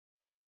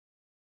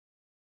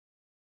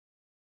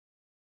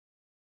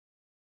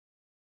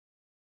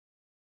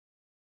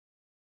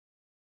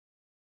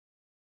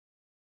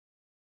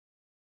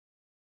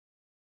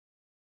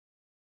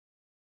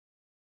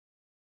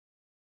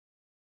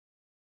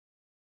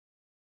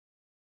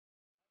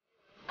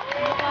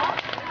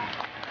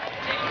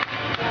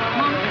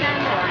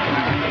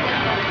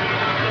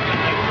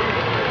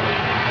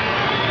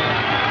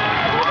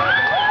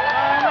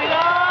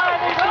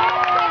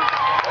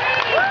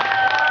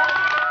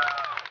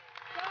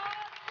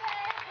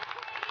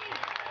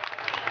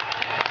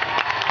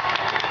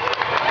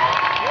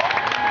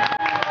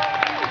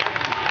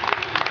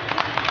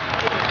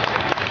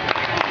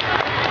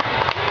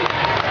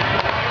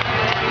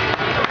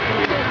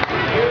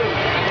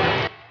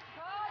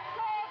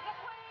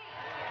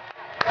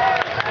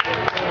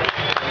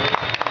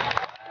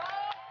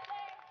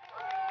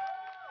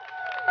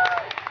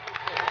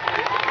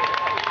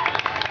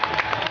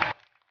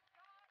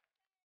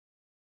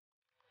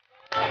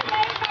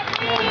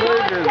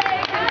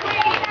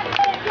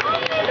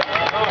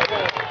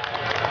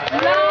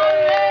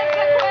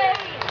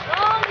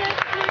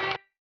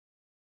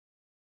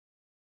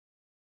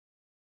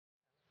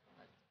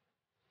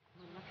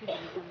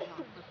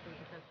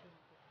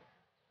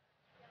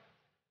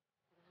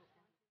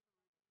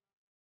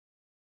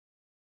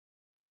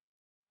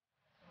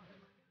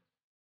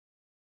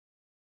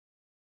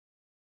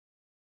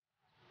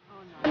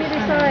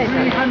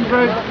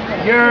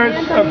100 years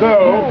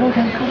ago,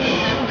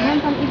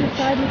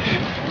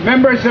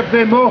 members of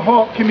the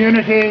Mohawk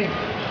community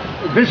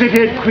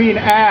visited Queen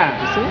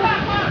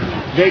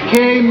Anne. They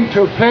came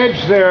to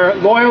pledge their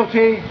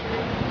loyalty,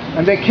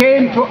 and they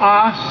came to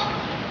ask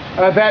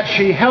that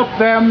she help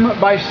them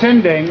by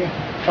sending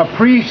a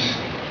priest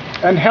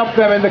and help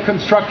them in the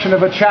construction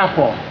of a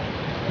chapel.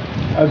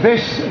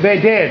 This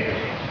they did,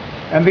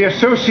 and the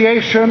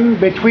association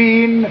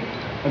between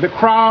the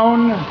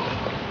Crown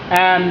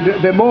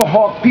and the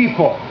Mohawk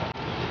people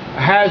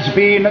has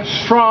been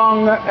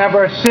strong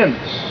ever since.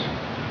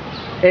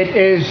 It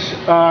is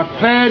a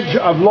pledge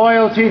of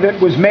loyalty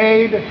that was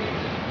made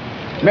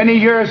many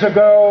years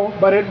ago,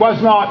 but it was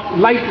not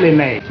lightly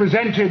made.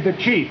 Presented the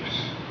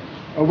chiefs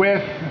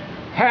with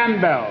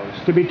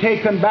handbells to be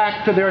taken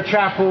back to their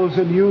chapels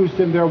and used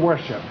in their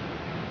worship.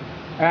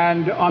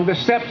 And on the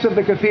steps of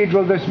the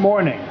cathedral this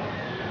morning,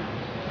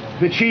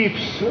 the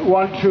chiefs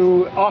want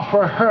to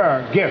offer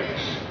her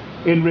gifts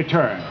in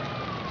return.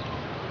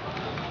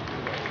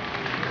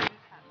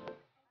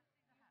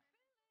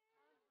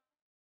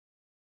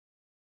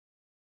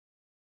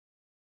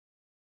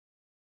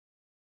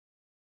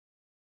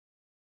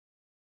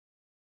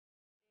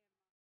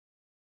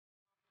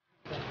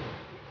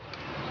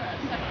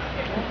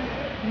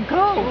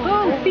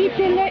 Go, see if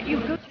they let you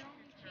go.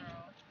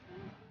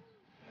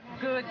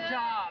 Good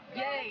job,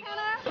 yay.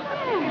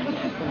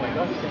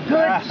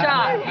 Good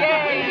job,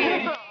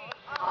 yay.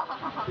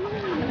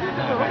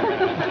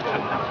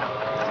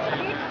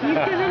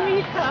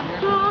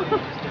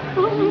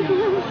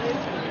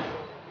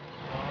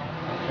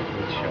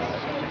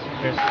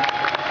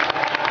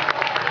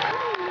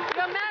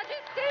 Your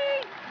Majesty.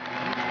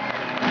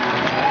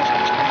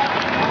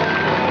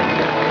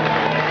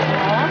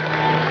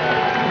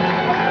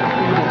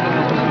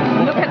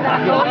 Look at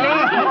that old lady.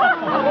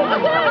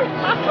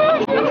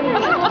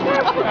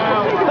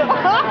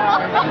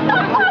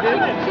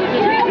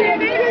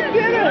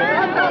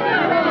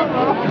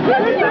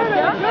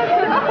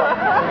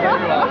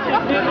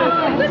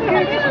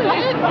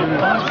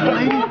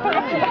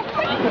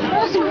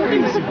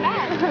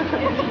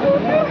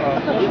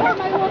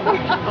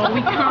 Oh,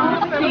 we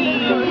can't see.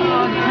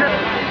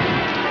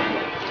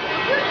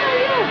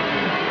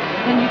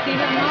 Can you see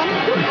her, Mom?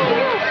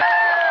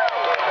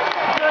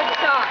 Good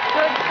shot,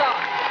 good shot.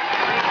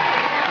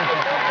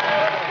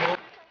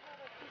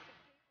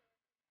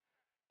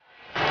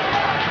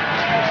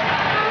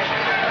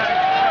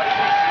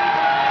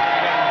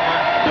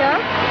 Yeah,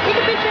 take a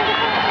picture.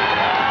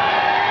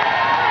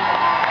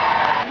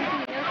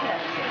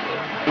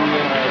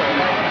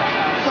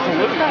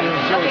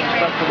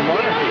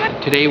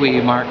 Today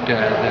we marked the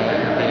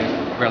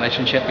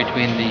relationship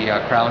between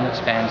the Crown that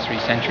spans 3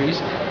 centuries.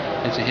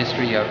 It's a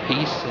history of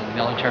peace and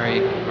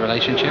military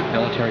relationship,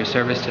 military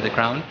service to the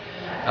Crown,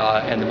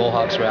 and the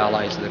Mohawks were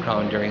allies of the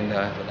Crown during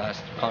the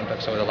last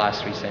conflicts over the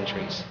last 3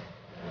 centuries,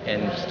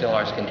 and still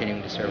are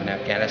continuing to serve in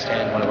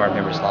Afghanistan. One of our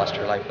members lost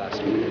her life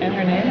last week. And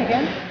her name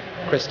again?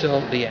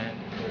 Crystal Leanne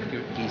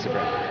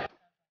Elizabeth.